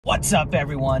What's up,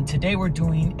 everyone? Today we're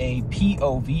doing a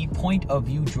POV, point of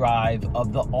view drive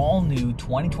of the all-new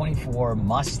 2024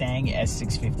 Mustang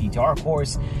S650 Dark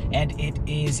Horse, and it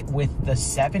is with the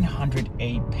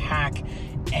 700A pack,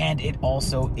 and it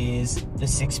also is the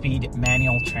 6-speed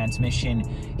manual transmission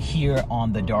here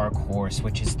on the Dark Horse,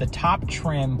 which is the top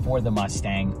trim for the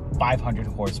Mustang, 500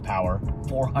 horsepower,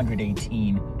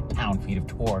 418 pound-feet of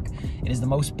torque. It is the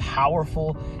most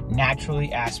powerful,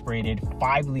 naturally aspirated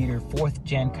 5-liter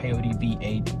 4th-gen Coyote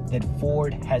V8 that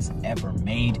Ford has ever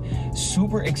made.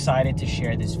 Super excited to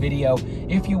share this video.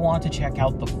 If you want to check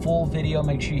out the full video,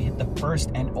 make sure you hit the first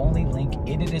and only link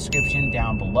in the description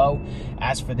down below.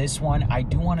 As for this one, I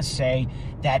do want to say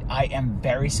that I am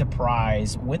very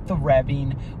surprised with the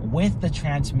revving, with the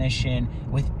transmission,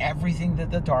 with everything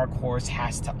that the Dark Horse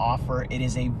has to offer. It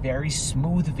is a very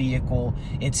smooth vehicle.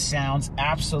 It sounds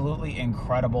absolutely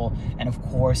incredible, and of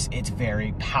course it's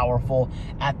very powerful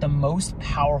at the most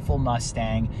powerful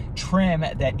Mustang trim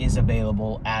that is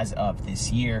available as of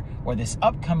this year, or this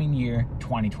upcoming year,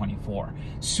 2024.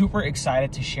 Super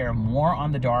excited to share more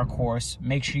on the Dark Horse.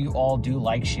 Make sure you all do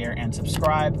like, share, and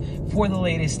subscribe for the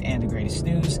latest and the greatest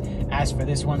news. As for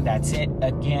this one, that's it.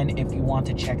 Again, if you want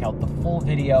to check out the full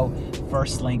video,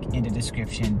 first link in the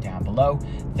description down below.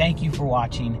 Thank you for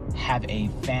watching. Have a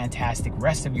fantastic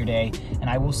rest of your day, and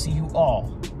I will see you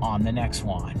all on the next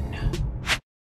one.